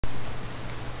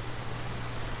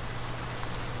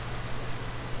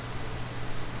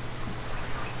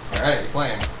Alright, you're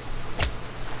playing.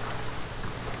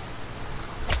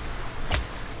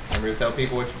 Remember to tell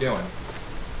people what you're doing.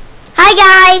 Hi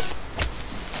guys!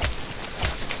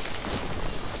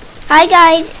 Hi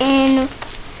guys, and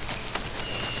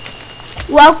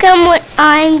welcome what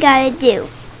I'm gonna do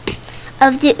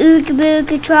of the Ooga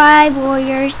Booga Tribe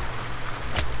Warriors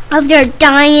of their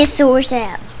dinosaur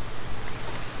set.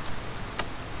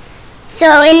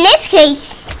 So in this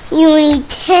case, you need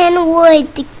 10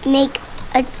 wood to make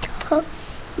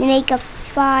a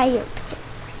fire pit.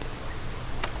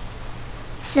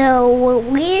 So what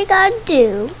we're gonna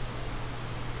do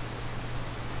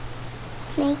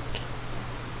is make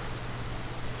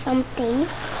something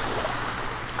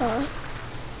go.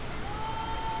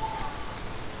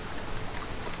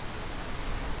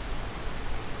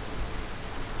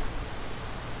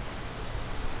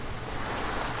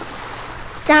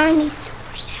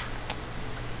 Dinosaurs out.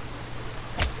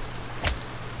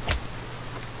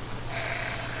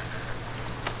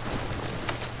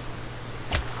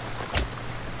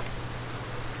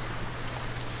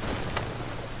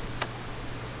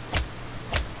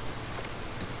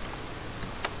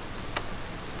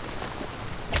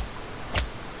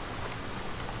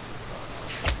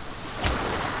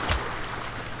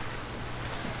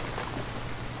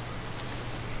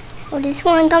 Oh, this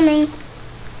one coming.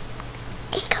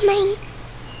 Incoming.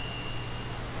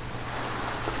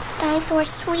 Dinosaur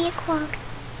 3 o'clock.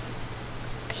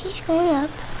 Okay, he's going up.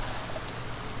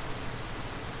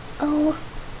 Oh,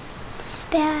 this is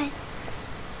bad.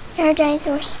 Another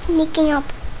dinosaur sneaking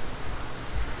up.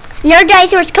 Another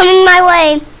dinosaur's coming my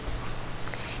way.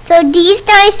 So these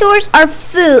dinosaurs are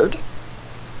food.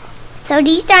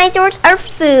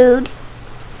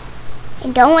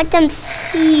 And don't let them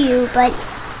see you, but...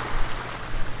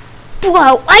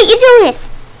 Whoa, why are you doing this?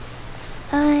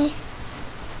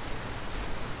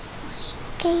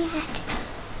 Looking at.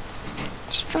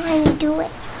 Just trying to do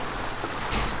it.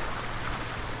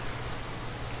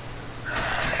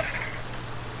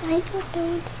 Guys, what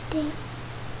doing today?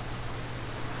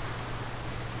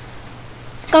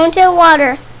 He's going to the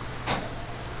water.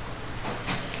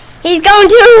 He's going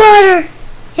to the water.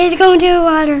 He's going to the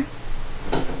water.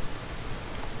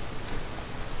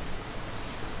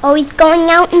 Oh, he's going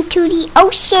out into the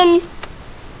ocean.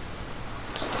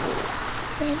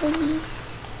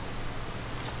 70s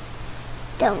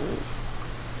stone.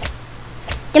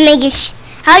 To make a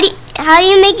how do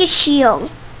you make a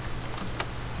shield?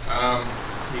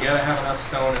 You gotta have enough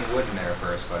stone and wood in there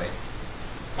first, buddy.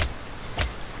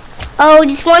 Oh,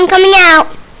 there's one coming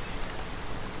out.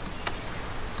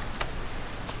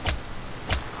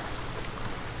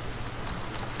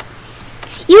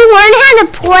 You learn how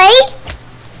to play?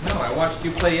 No, I watched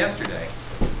you play yesterday.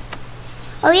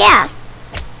 Oh yeah.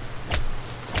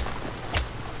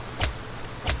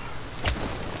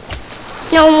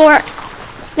 It's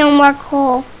no more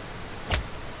coal.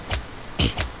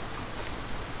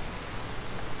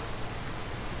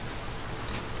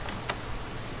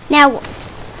 Now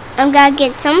I'm gonna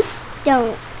get some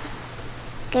stone.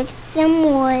 Get some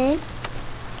wood.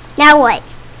 Now what?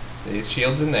 These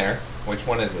shields in there. Which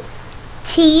one is it?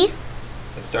 T.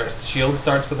 Shield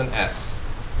starts with an S.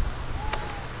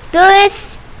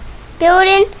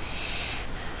 Building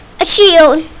a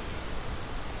shield.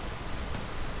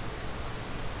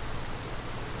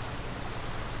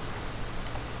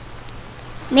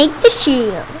 Make the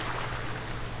shield.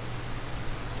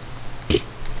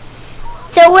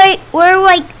 So we're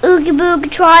like Ooga Booga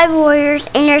Tribe Warriors,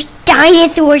 and there's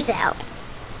dinosaurs out.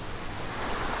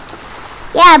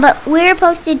 Yeah, but we're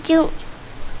supposed to do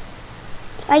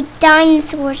like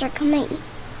dinosaurs are coming.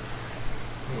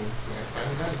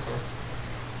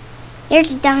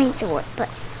 There's a dinosaur, but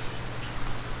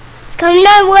it's coming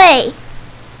our way.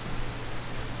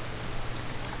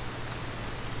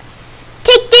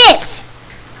 Take this,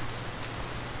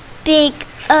 big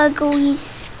ugly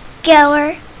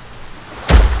skeller.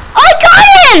 Oh, I got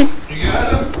him! You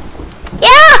got him?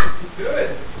 Yeah! Good.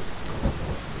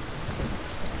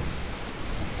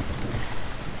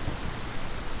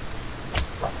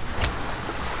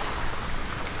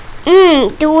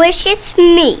 Delicious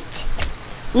meat.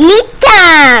 Meat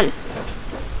time!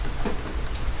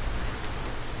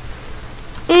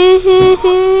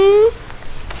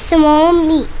 Small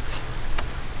meat.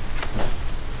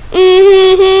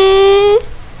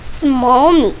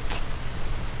 Small meat.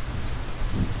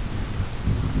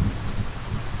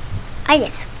 I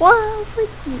just love to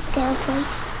eat that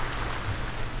place.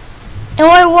 And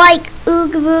we're like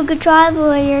Ooga Booga Tribe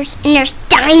Warriors, and there's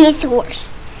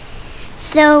dinosaurs.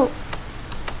 So,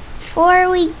 before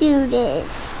we do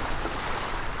this,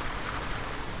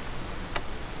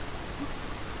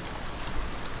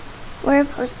 We're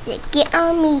supposed to get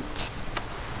our meat.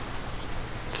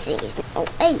 There's no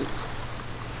way.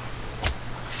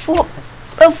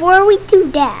 Before we do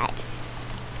that,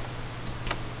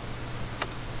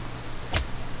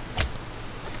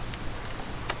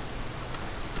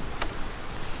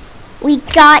 we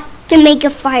got to make a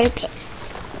fire pit.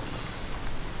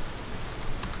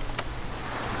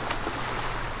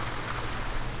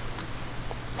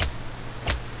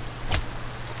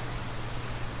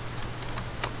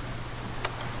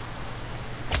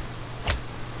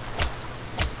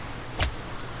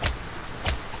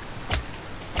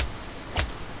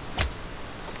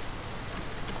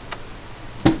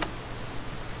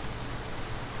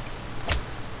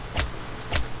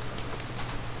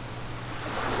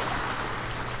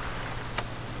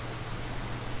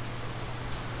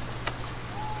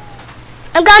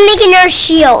 I'm gonna make another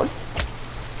shield.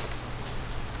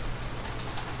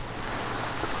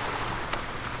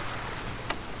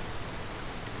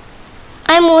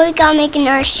 I'm really gonna make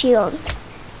another shield.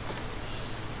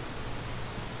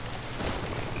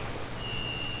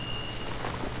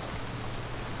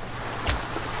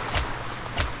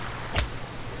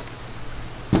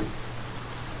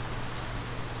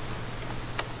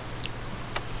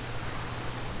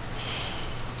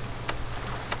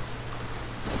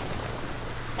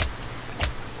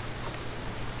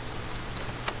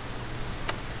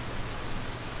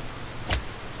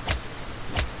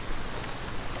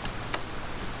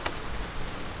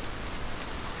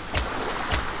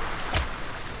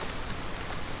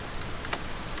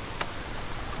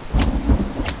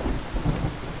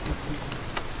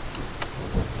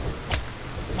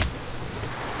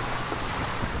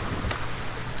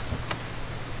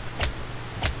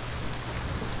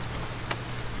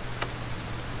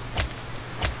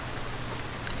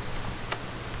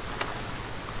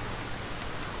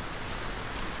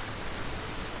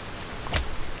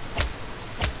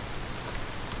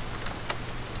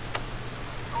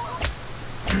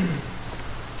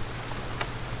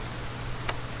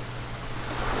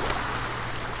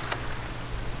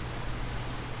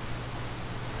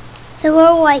 So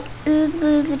we're like Ooga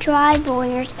Booga Tribal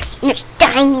and there's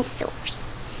dinosaurs.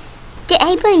 Did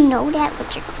anybody know that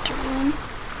what you're doing?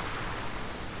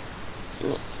 I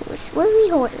mean, it was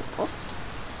really horrible.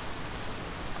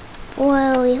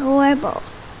 Really horrible.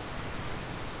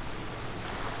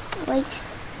 Wait.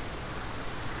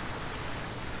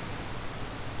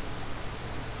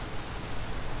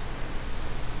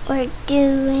 We're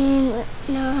doing, we're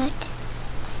not.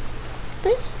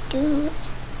 Let's do it.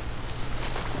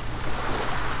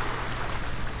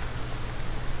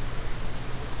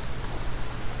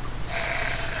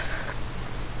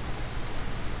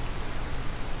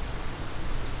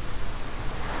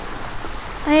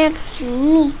 I have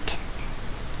some meat.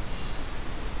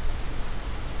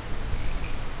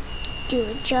 Do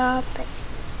a job, but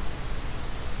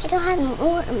I don't have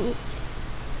more meat.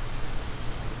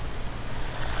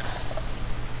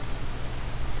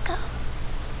 Let's go.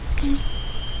 Let's go.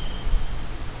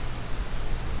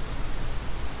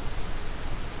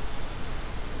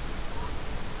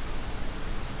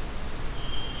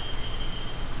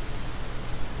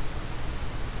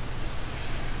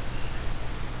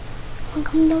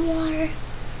 Welcome to water.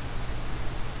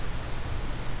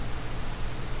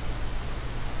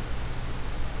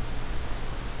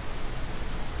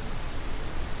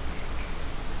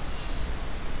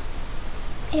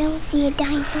 I don't see a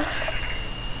dinosaur.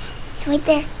 It's right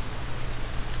there.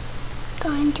 Go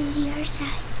on to the other side.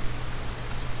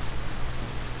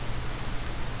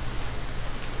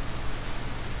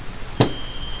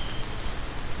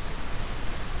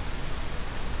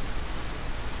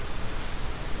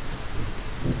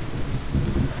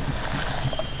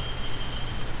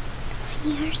 It's on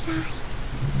the other side.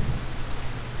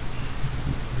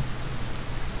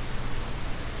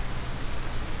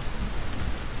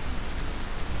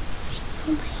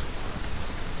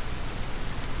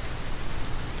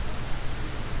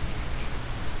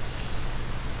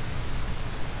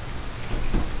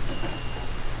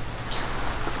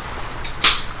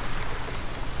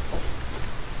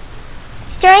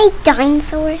 Is there any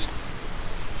dinosaurs?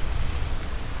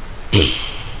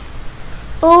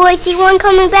 Oh, I see one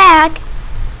coming back.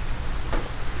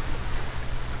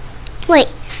 Wait,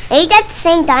 maybe that's the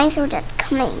same dinosaur that's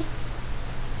coming.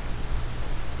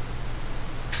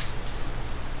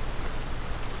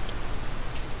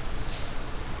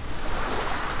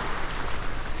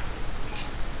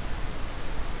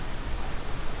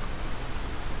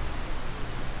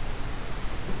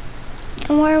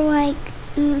 And we're like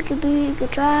Ooga Booga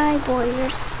Tribal.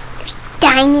 There's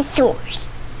dinosaurs.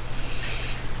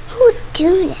 Who would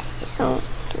do that? Is all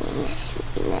doing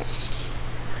this and this.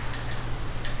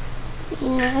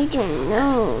 I don't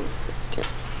know.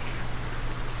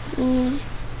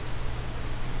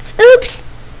 Oops!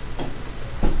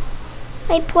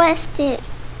 I pressed it.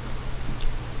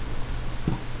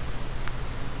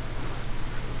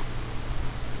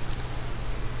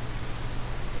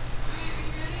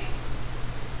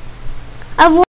 I've